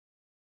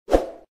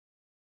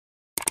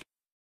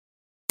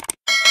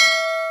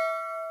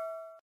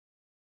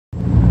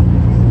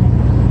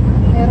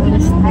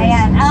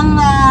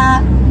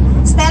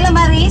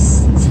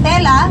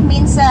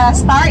means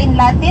star in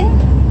Latin,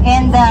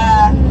 and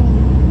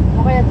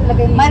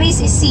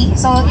Maris is sea.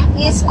 So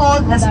it is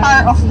called the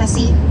Star of the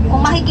Sea.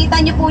 Kung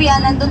makikita nyo po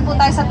yan, nandun po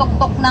tayo sa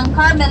tuktok ng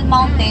Carmel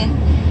Mountain.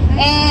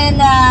 And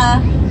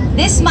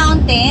this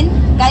mountain,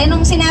 gaya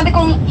nung sinabi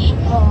kong,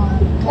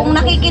 kung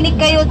nakikinig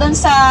kayo dun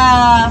sa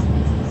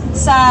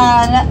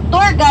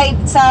tour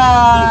guide sa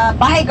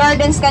Bahay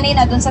Gardens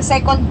kanina, dun sa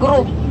second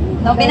group,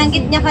 no,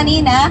 binanggit niya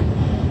kanina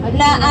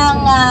na ang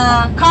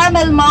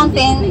Carmel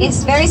Mountain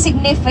is very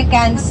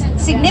significant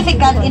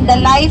in the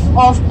life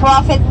of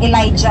Prophet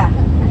Elijah.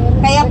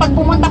 Kaya pag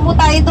pumunta po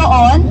tayo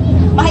doon,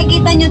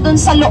 makikita nyo dun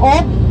sa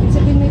loob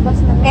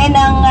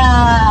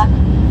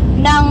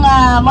ng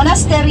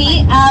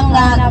monastery ang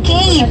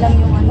cave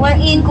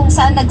wherein kung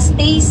saan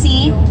nagstay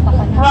si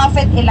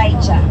Prophet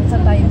Elijah.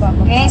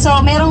 Okay, so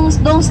merong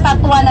doong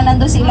statwa na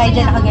nandun si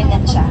Elijah,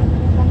 nakaganyan siya.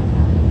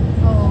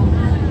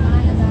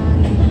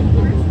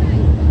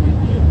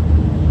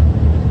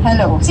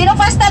 Hello. Sino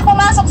first time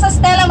pumasok sa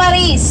Stella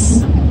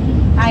Maris?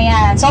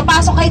 Ayan. So,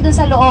 pasok kayo dun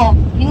sa loob.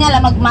 Yun nga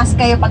lang, mag-mask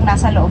kayo pag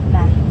nasa loob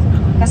na.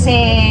 Kasi,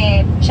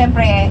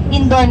 syempre,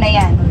 indoor na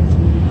yan.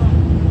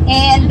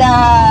 And,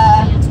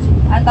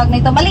 ang tawag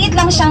nito, maliit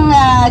lang siyang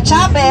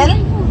chapel.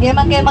 Hindi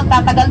naman kayo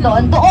magtatagal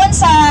doon. Doon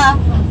sa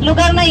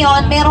lugar na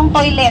yon, merong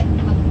toilet.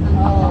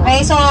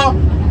 Okay, so,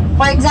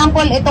 for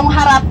example, itong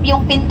harap,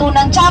 yung pinto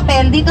ng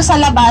chapel, dito sa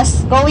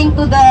labas, going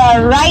to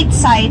the right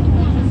side,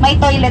 may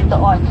toilet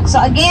doon.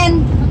 So,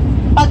 again,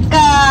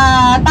 pagka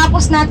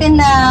tapos natin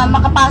na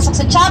makapasok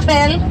sa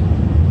chapel,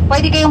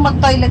 pwede kayong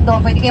mag-toilet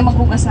doon, pwede kayong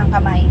maghugas ng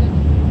kamay.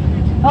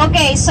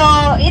 Okay, so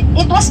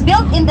it was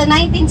built in the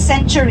 19th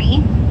century,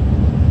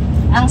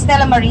 ang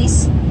Stella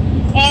Maris,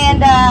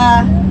 and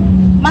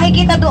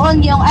makikita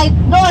doon yung,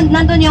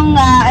 nandun yung,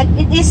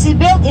 it is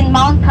built in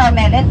Mount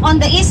Carmel, and on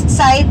the east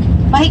side,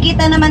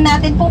 makikita naman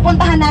natin,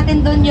 pupuntahan natin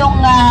doon yung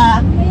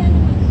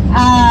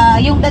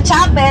the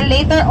chapel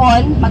later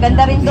on,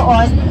 maganda rin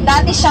doon,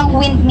 dati siyang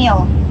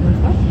windmill.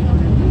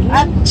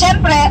 At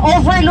syempre,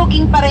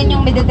 overlooking pa rin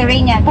yung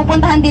Mediterranean.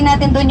 Pupuntahan din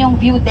natin doon yung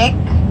view deck,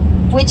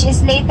 which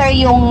is later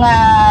yung,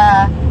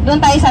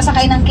 doon tayo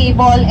sasakay ng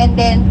cable, and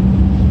then,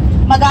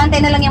 mag-aantay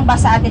na lang yung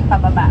bus sa atin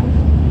pababa.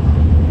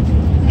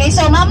 Okay,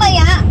 so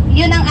mamaya,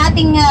 yun ang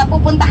ating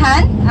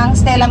pupuntahan, ang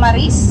Stella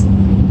Maris.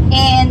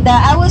 And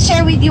I will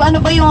share with you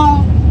ano ba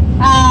yung,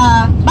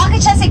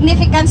 bakit siya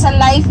significant sa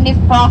life ni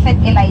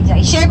Prophet Elijah.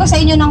 I-share ko sa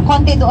inyo ng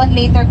konti doon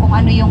later kung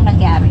ano yung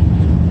nangyari.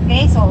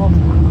 Okay, so,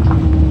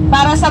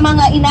 para sa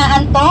mga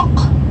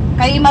inaantok,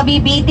 kayo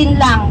mabibitin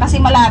lang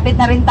kasi malapit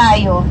na rin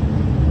tayo.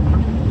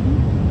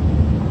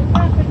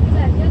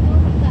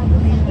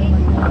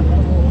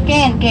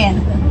 Ken.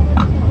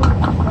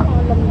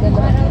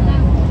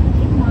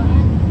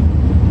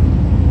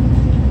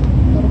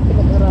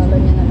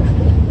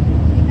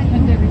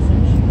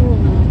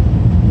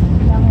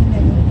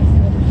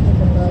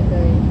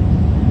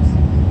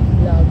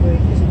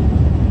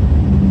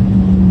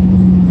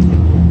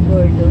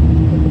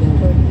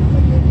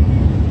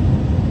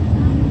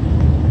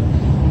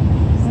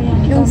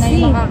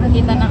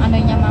 Makakakita ng ano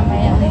niya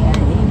mamaya.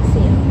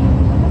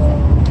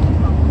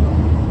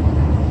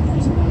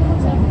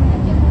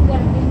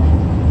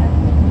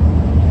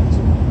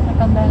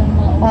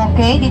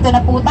 Okay, dito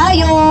na po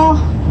tayo.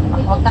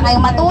 Huwag na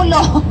kayong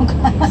matulog.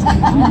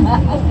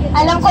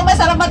 Alam ko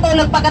masarap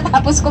matulog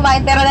pagkatapos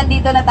kumain, pero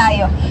nandito na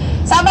tayo.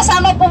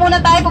 Sama-sama po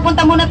muna tayo.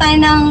 Pupunta muna tayo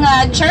ng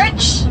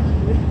church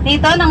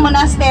dito, ng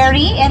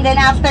monastery. And then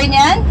after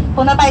nyan,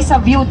 punta tayo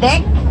sa view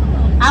deck.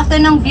 After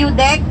ng view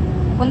deck,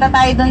 punta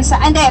tayo dun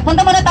sa, punta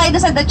muna tayo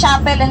dun sa the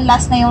chapel, and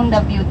last na yung the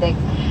view deck.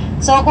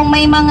 So, kung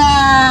may mga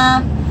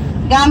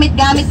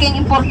gamit-gamit kayong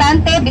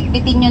importante,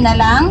 bitbitin nyo na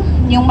lang.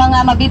 Yung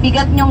mga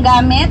mabibigat nyong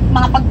gamit,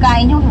 mga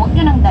pagkain nyo, huwag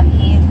nyo nang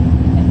dalhin.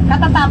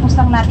 Katatapos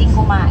lang natin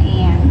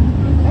kumain.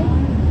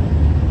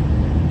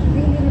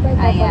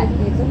 Ayan.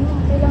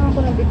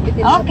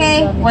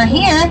 Okay, we're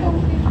here.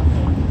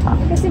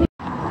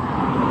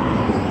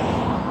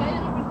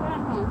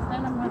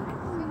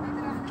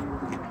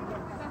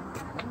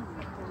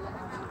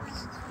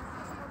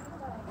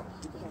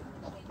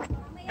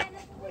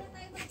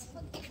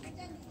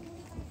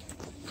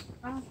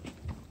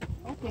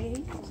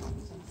 Okay.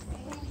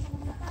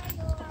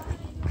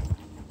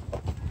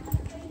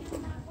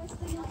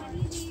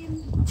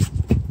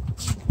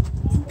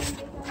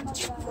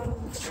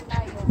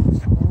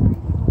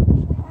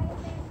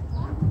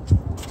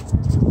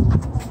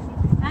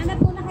 Hanap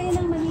muna kayo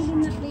ng malilim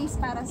na place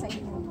para sa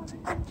inyo.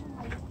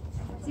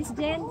 Sis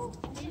Jen?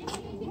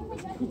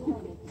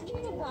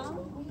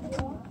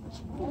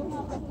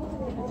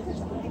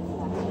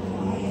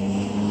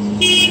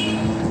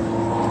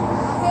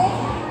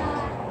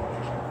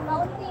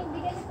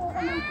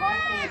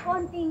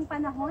 Konting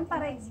panahon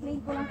para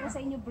explain ko lang po sa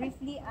inyo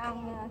briefly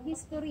ang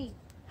history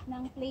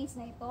ng place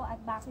na ito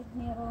at bakit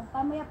meron,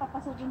 pamaya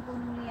papasukin po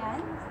ninyo yan,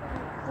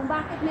 kung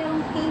bakit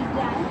merong cave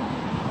yan,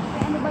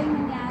 kaya ano ba yung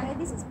nangyari.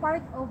 This is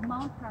part of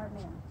Mount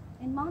Carmel,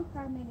 and Mount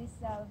Carmel is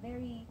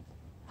very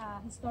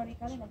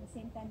historical and at the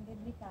same time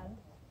biblical,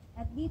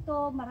 at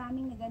dito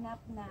maraming naganap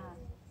na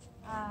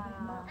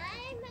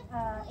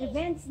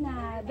events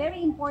na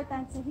very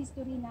important sa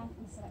history ng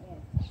Israel.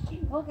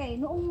 Okay,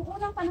 noong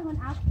unang panahon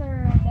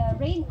after the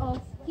reign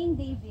of King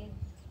David,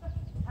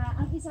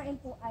 ang Israel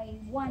po ay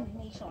one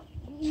nation.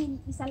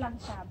 Isa lang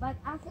siya. But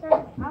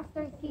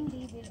after King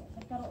David,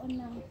 nagkaroon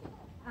ng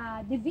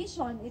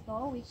division ito,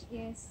 which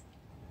is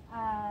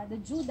the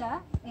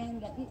Judah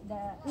and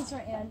the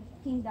Israel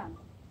kingdom.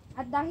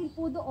 At dahil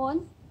po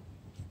doon,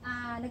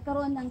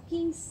 nagkaroon ng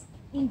kings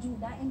in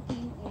Judah and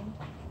king in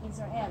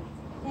Israel.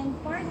 And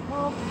part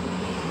of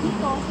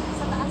dito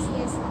sa taas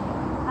is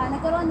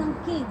nagkaroon ng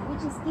king,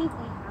 which is King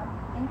Ahab.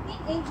 And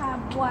King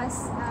Ahab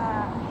was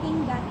a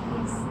king that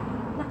is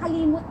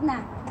nakalimot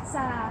na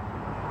sa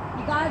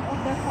God of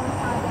their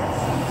forefathers,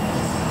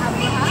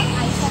 Abraham,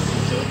 Isaac,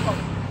 and Jacob.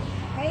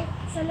 Okay?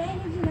 Sa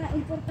lineage nila,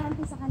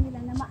 importante sa kanila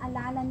na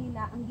maalala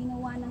nila ang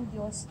ginawa ng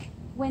Diyos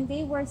when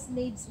they were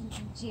slaves in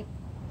Egypt.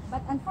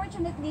 But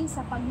unfortunately,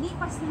 sa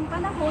paglipas ng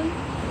panahon,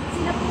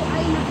 sila po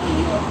ay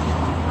napuyo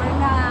or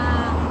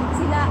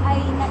sila ay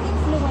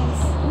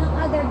na-influence ng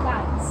other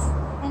gods.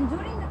 And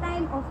during the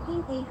time of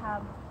King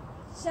Ahab,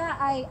 siya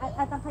ay,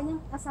 at ang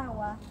kanyang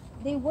asawa,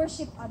 they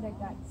worship other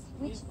gods,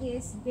 which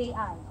is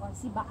Baal, or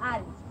si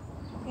Baal.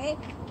 Okay?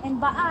 And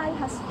Baal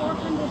has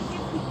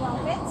 450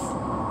 prophets,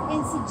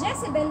 and si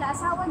Jezebel, na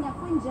asawa niya,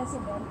 Queen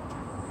Jezebel,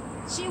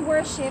 she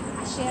worship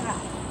Asherah.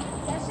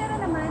 Si Asherah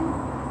naman,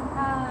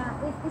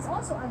 it is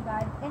also a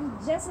god, and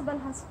Jezebel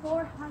has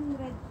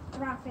 400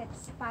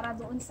 prophets para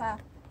doon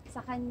sa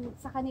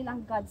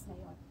kanilang gods na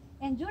yon.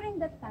 And during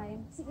that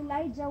time, si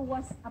Elijah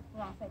was a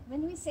prophet.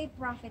 When we say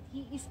prophet,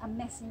 he is a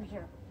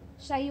messenger.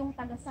 Siya yung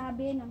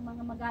tagasabi ng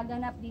mga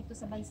magaganap dito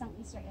sa bansang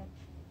Israel.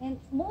 And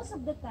most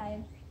of the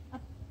time,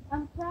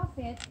 ang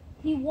prophet,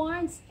 he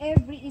warns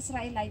every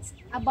Israelites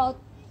about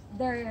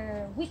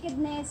their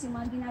wickedness, yung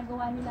mga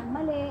ginagawa nilang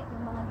mali,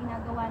 yung mga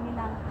ginagawa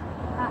nilang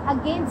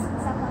against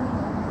sa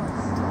Panginoon.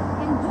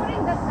 And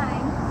during that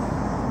time,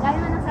 gaya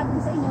nga nang sabi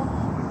ko sa inyo,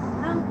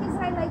 ang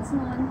Israelites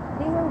noon,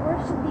 they were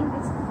worshiping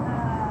this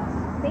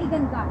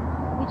pagan god,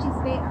 which is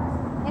Baal.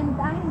 And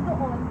dahil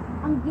doon,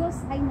 ang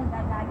Diyos ay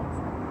nagagalit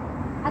sa kanila.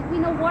 At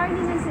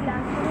winawarningan sila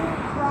through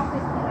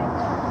Prophet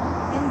Elijah.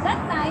 And that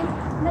time,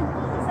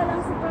 nag-iisa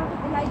lang si Prophet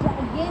Elijah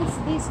against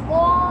these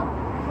all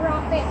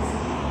prophets.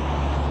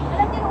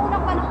 Alam niyo, noong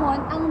unang panahon,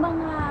 ang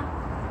mga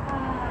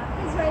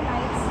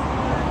Israelites,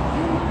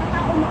 yung mga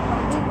tao na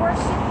they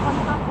worship on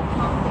top of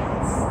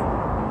mountains.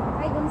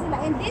 Okay, doon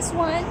sila. And this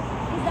one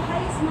is the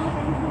highest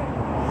mountain here.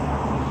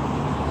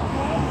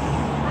 Okay?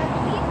 At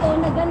dito,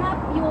 naganap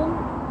yung,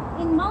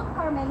 in Mount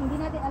Carmel, hindi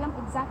natin alam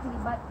exactly,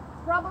 but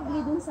probably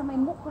dun sa may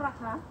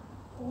Mukraka,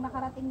 kung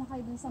nakarating na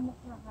kayo dun sa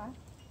Mukraka,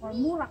 or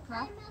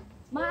Muraka,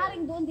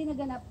 maaaring doon din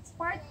naganap, it's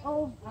part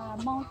of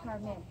Mount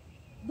Carmel.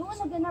 Doon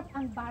naganap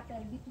ang battle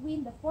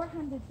between the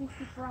 450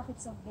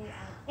 prophets of Baal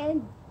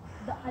and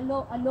the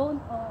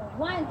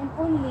one and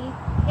only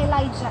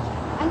Elijah.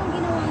 Anong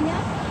ginawa niya?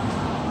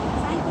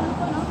 Sahin ko lang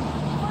po, no?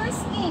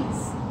 1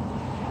 Kings,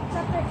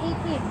 chapter 18.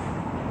 Okay?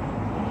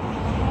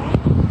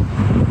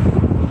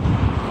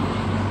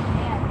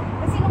 Ayan.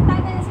 Kasi nung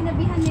time na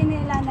sinabihan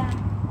nila na,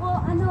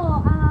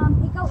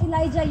 ikaw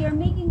Elijah, you're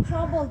making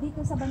trouble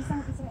dito sa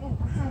bansang Israel.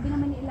 Ang sabi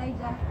naman ni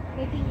Elijah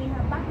kay King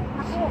Ahab, bakit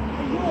ako?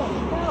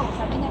 Ikaw.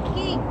 Sabi niya,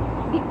 King,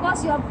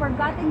 because you have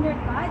forgotten your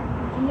God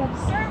and you have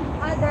served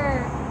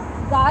other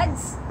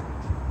gods,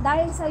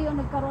 dahil sa iyo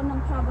nagkaroon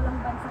ng trouble ang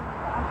bansa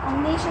nito. Ang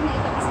nation na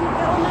ito is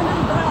nagkaroon na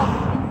ng drought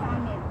and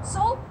famine.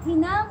 So,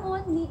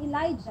 hinamon ni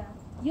Elijah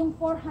yung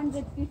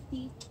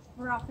 450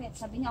 prophets.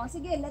 Sabi niya,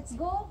 sige, let's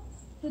go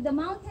to the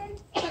mountain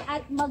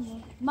at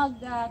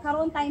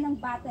magkaroon tayo ng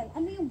battle.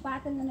 Ano yung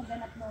battle na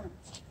naganap noon?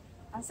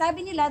 Ang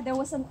sabi nila, there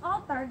was an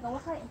altar,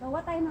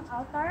 gawa tayo ng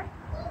altar.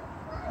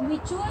 We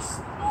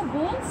choose 2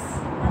 bulls,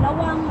 2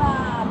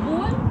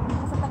 bull,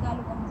 sa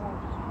Tagalog ang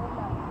bull.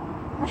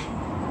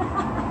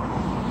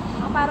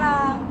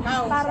 parang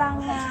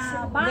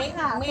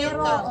baka,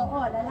 pero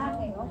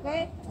lalaki,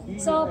 okay?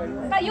 So,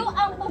 kayo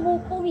ang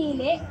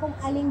pumili kung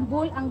aling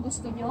bull ang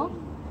gusto nyo.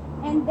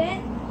 And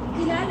then,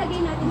 ilalagay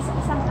natin sa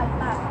isang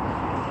altar.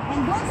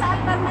 And doon sa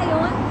altar na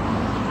yon,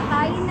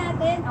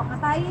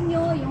 katayin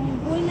nyo yung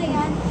bull na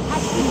yan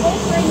at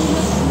i-offer nyo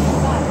sa inyong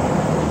God.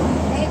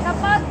 Okay,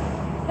 kapag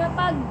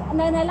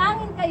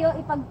nanalangin kayo,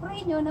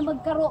 ipag-pray nyo na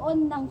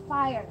magkaroon ng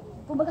fire.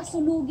 Kumbaga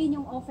sunugin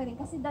yung offering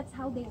kasi that's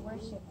how they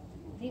worship.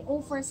 They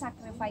offer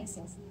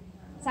sacrifices.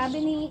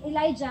 Sabi ni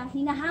Elijah,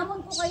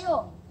 hinahamon ko kayo.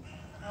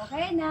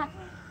 Okay, na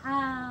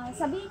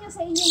sabihin nyo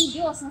sa inyong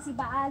Diyos na si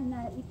Baal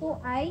na ito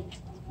ay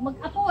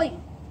mag-apoy.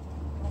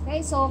 Okay,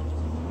 so,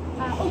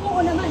 umuo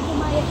naman,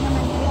 pumayag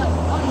naman ngayon.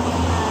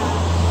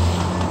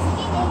 Si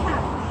King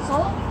Ahab. So,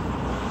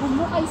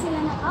 bumukay sila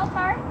ng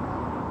altar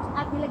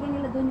at nilagay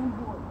nila doon yung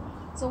bull.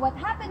 So, what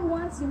happened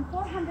was, yung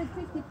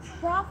 450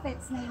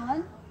 prophets na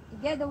yun,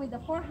 together with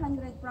the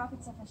 400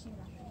 prophets of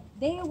Asherah,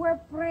 they were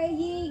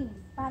praying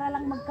para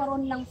lang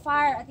magkaroon ng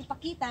fire at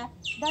ipakita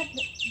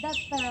that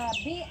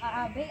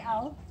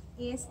Baal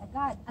is a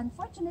god.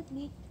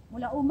 Unfortunately,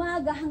 mula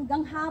umaga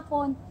hanggang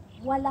hapon,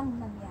 walang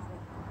nangyari.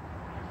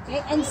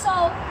 Okay? And so,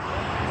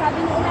 sabi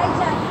ni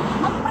Elijah,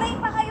 mag-pray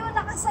pa kayo,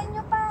 lakasan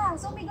nyo pa.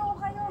 Sumigaw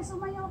kayo,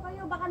 sumayaw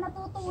kayo, baka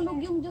natutulog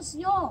yung Diyos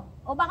nyo.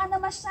 O baka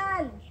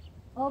namasyal.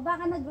 O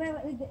baka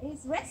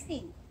is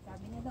resting.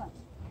 Sabi niya doon.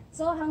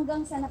 So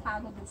hanggang sa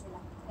napagod na sila.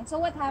 And so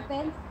what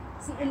happened?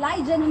 Si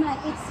Elijah naman,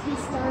 it's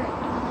his turn.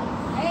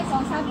 Okay, so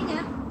ang sabi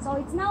niya, so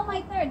it's now my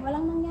turn,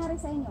 walang nangyari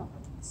sa inyo.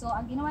 So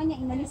ang ginawa niya,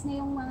 inalis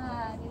niya yung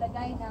mga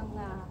nilagay ng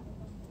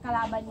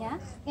kalaban niya,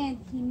 and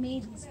he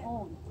made his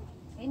own.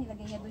 Okay,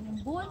 nilagay niya doon yung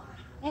bull,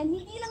 and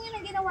hindi lang yun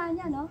ang ginawa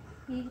niya, no?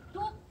 He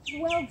took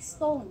 12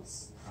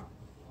 stones,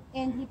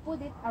 and he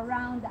put it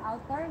around the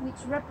altar, which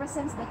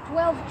represents the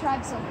 12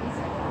 tribes of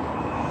Israel.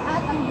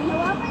 At ang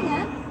ginawa pa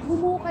niya,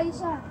 bumukay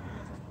siya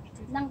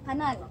ng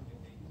kanal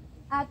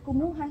at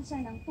kumuha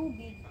siya ng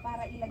tubig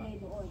para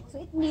ilagay doon. So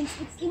it means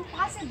it's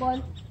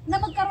impossible na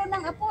magkaroon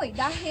ng apoy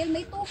dahil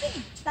may tubig.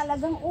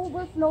 Talagang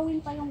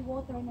overflowing pa yung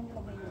water na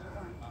nilagay niya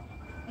doon.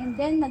 And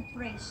then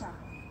nag-pray siya.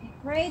 He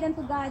prayed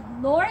unto God,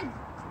 Lord,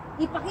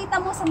 ipakita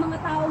mo sa mga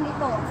taong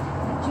ito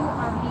that you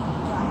are really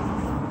God.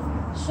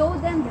 Show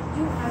them that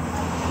you are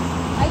God.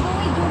 By the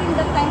way, during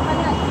that time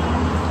pala,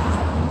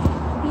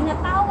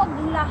 pinatawag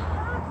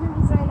lahat ng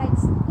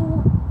Israelites to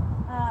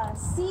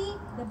see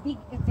the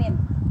big event.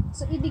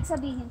 So, ibig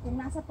sabihin, kung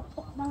nasa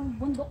tuktok ng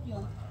bundok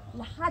yun,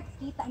 lahat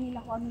kita nila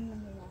kung anong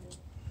nangyayari.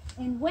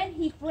 And when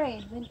he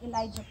prayed, when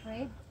Elijah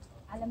prayed,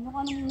 alam mo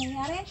kung anong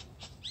nangyayari?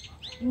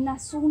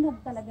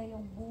 Nasunog talaga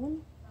yung bull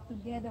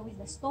together with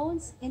the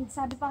stones. And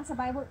sabi pa sa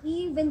Bible,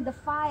 even the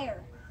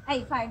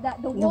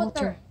the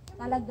water,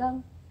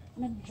 talagang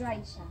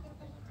nag-dry siya.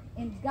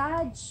 And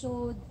God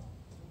showed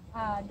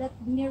that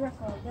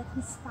miracle, that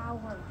His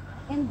power.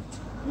 And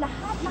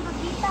lahat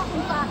nakakita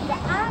kung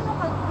gaano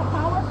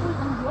ka-powerful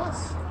ang Diyos.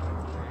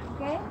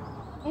 Okay?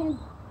 And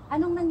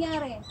anong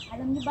nangyari?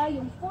 Alam niyo ba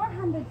yung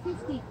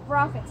 450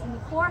 prophets and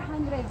the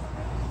 400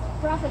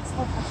 prophets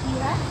of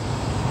Asherah,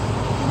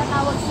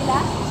 tinatawag sila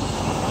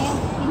and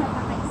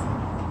pinatay sila.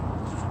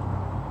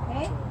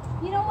 Okay?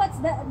 You know what's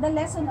the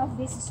lesson of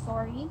this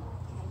story?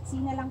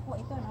 Sina lang po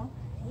ito, no?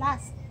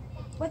 Last.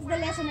 What's the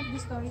lesson of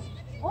this story?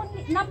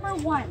 Only, number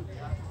one,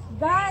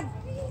 God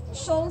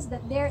shows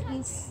that there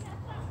is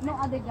no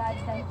other God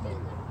than Him.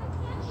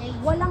 Okay?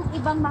 Walang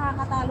ibang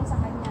makakatalo sa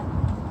Kanya.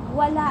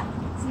 Wala.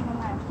 Sino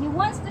man. He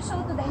wants to show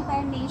to the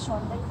entire nation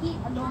that He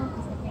alone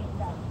is the great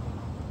God.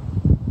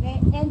 Okay?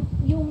 And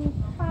yung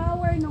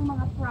power ng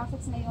mga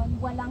prophets na yon,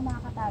 walang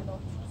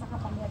makakatalo sa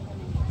kapangyarihan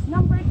ng Diyos.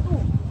 Number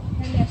two,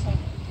 the lesson,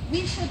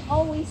 we should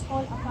always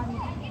call upon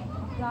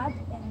God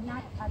and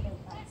not other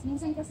gods.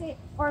 Minsan kasi,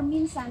 or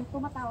minsan,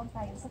 tumatawag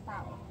tayo sa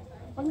tao.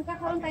 Pag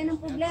nagkakaroon tayo ng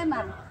problema,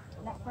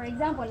 for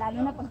example, lalo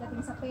na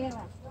pagdating sa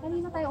pera,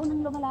 kanina tayo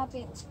unang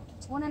lumalapit.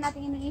 Una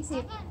natin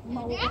iniisip,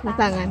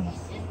 mauutangan.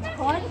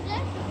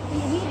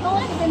 We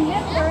don't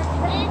remember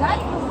that God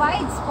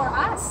provides for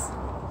us.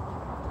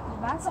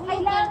 Diba? So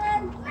kailangan,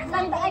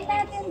 tandaan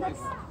natin that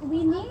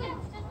we need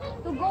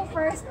to go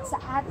first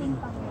sa ating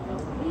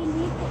Panginoon. We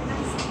need to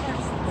ask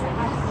first sa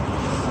ating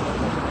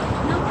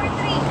Panginoon. Number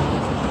three,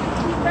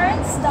 He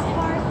turns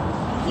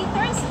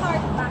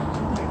heart back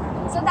to Him.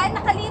 So dahil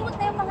nakalimot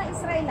na yung mga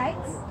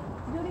Israelites,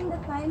 during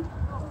that time,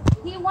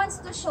 He wants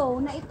to show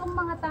na itong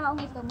mga taong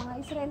ito, mga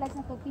Israelites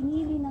na ito,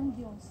 pinili ng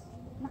Diyos.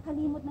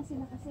 Nakalimot na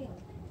sila kasi.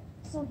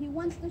 So He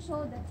wants to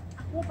show that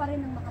ako pa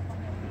rin ang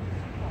makapangyarihan.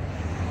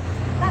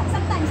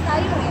 Sometimes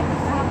tayo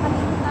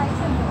nakakalimot tayo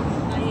sa Diyos.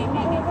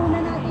 Mauuna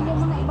natin yung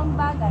mga ibang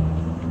bagay.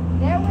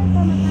 There will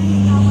come a time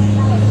in our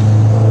life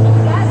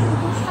God will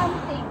do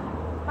something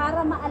para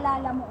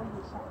maalala mo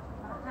ulit siya.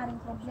 Maaaring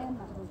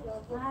problema,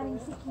 maaaring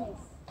sickness,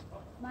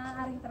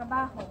 maaaring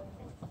trabaho.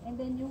 And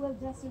then you will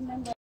just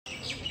remember.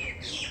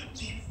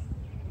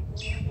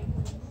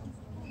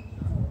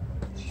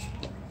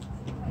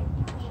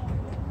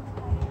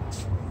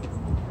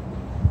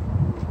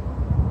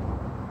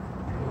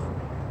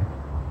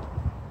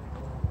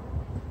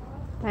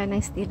 Tayo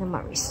ng Stella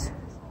Maris.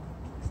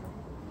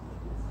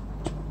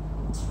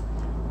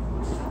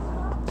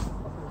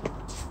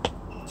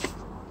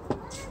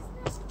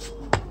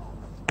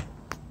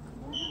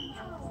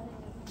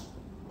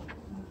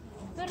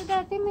 Pero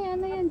dati may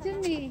ano yan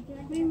dyan eh.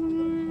 May mga...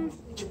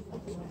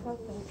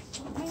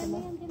 May ano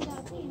yan din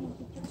dati.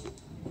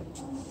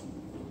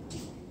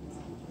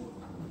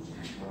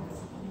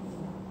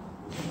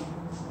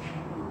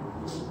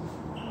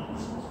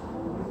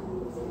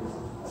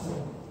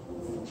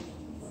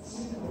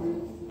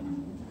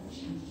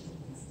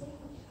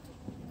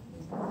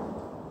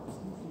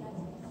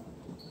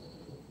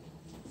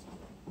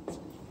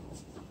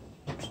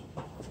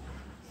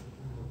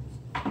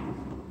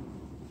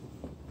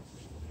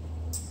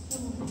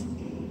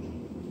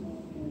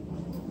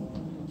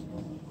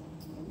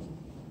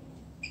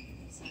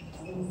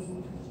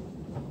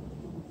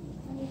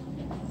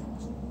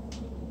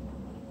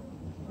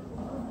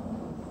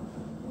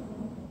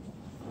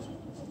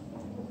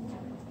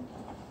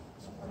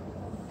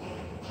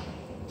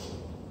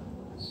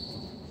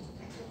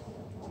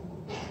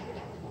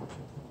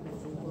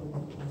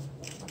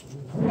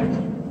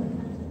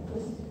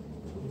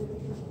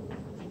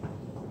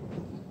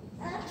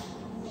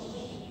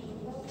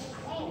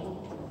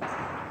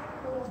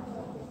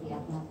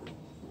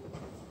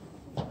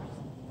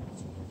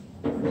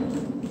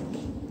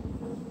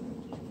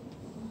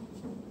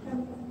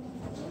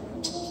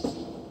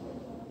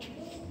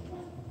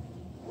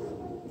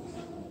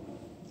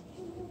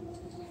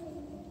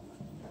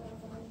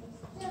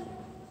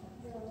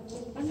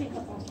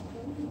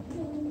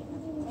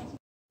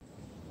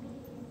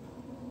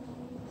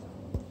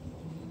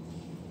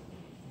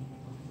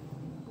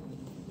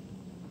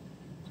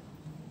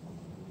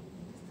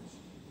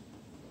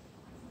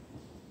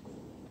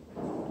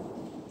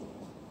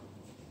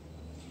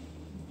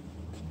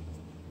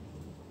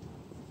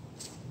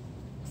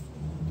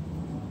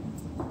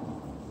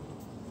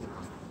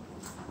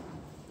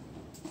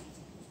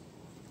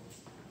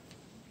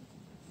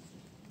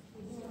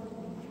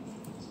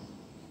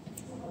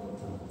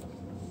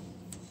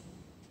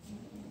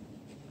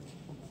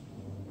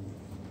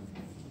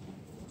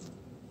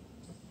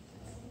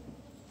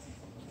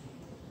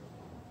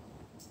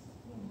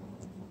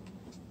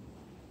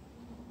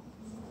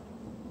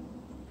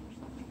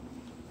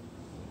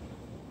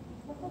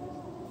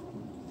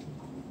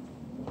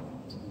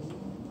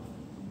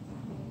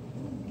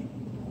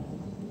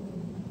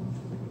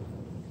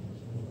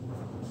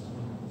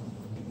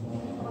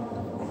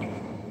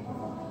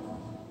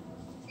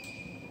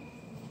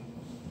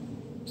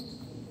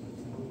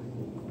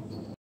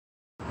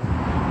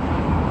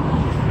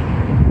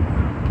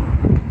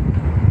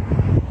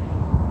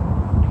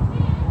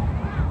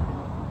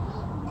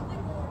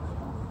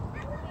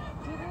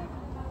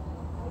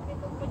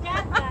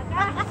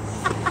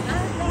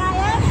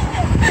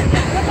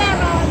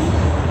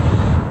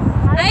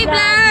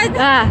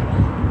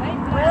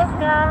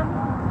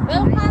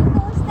 Welcome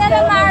to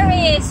Stella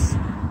Maris.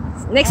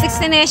 Next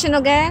destination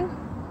again?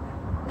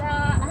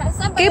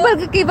 Cable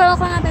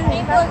ka natin.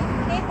 Cable.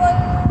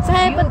 Sa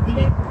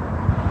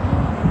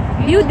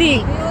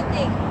beauty.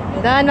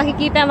 Doon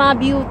makikita mga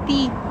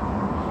beauty.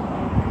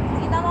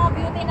 Kita mo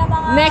beauty na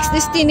mga... Next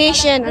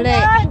destination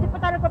ulit. Hindi pa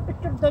tayo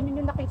nagpa-picture doon. Yun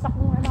yung nakita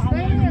ko.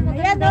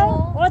 Ayan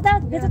o. O,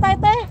 dito tayo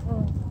tayo.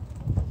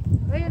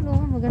 Ayun o,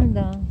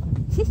 maganda.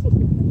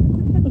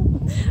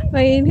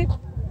 Mainit.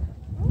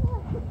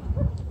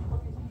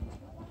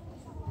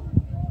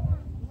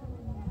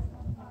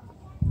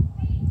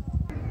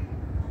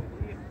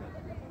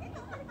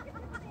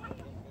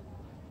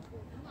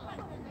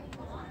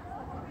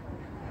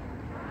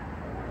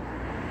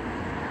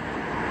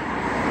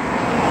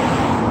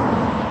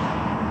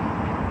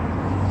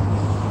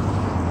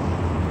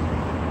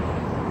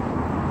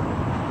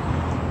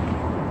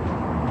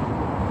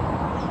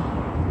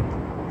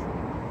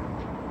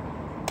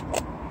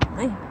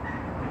 Ay.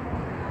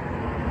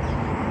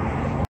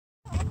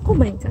 Oh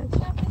my God.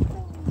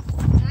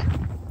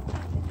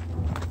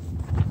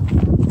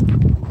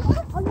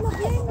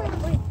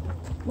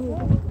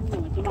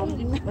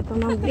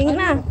 Tumambling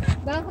na.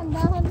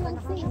 Dahan-dahan lang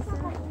sis.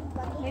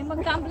 May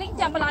mag-gambling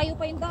dyan. Malayo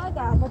pa yung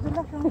dagat.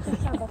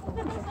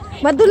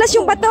 Madulas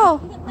yung bato.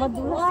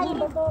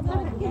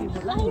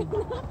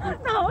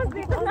 Nawas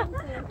dito na.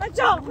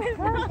 Na-chocolate.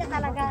 Hindi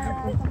talaga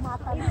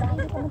tumatanda.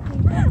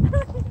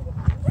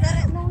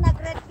 Nung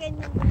nag-red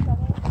canyon yung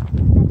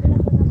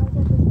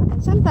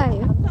Saan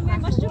tayo? Sa may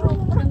mushroom.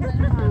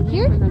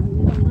 Here?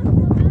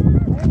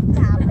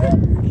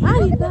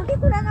 Dito.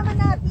 Dito na naman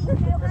natin.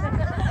 Ano pa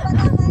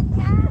naman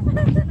yan?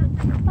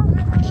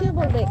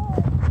 Cable deck.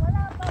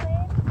 Wala pa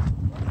rin.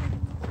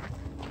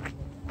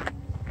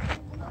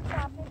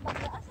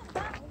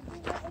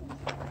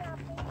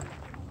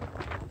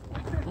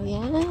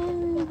 Ayan.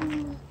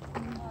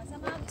 Sa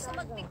mga gusto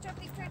mag-picture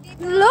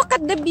dito. Look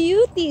at the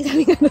beauty.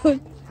 Sabi nga doon.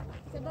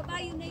 Sa baba,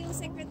 yun na yung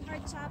Sacred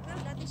Heart Chapel.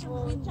 Dati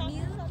siyang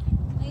windmill.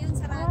 Ngayon,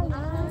 sarado na.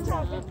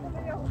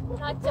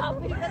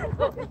 Na-chapel.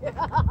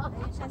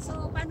 Ayun siya.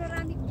 So,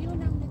 panoramic view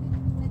ng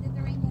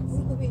Mediterranean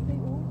Sea.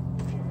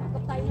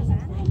 Takot tayo na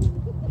saan.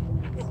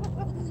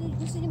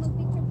 Gusto niyo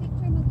mag-picture,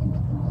 mag-emote.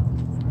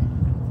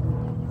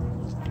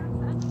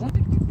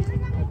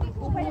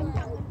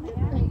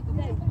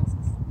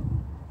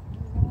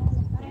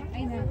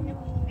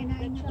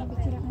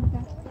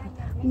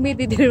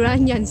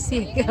 Mediterranean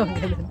Sea. Kaya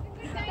ganun.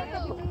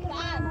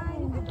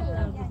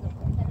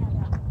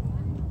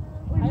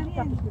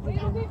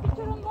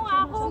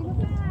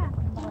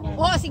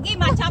 Oh, sige,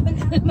 ma-chapel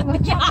ka naman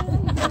dyan.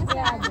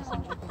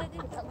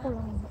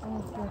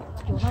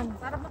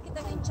 Para makita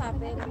mo yung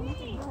chapel.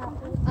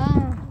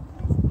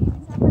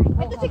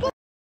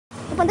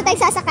 Pupunta tayo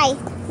sasakay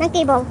ng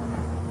cable.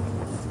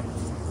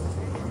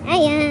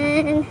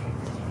 Ayan.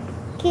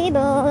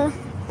 Cable.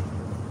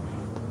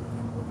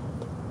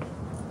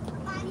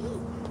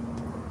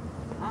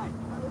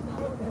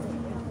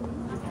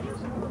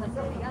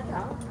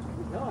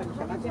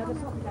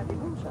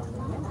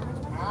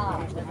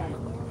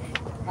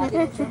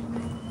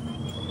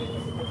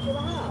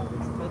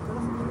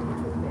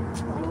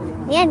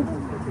 Ayan.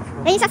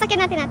 Ayan yung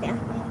sasakyan natin.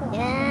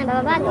 Ayan,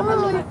 bababa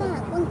doon.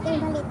 Kunti,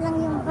 balit lang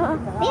yung... Oo.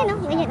 Ayan o,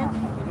 ganyan o.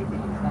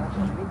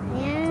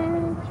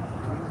 Ayan.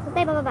 Doon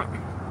tayo bababa.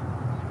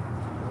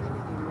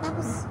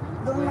 Tapos,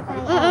 doon na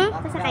tayo.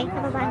 Sasakay,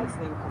 bababa.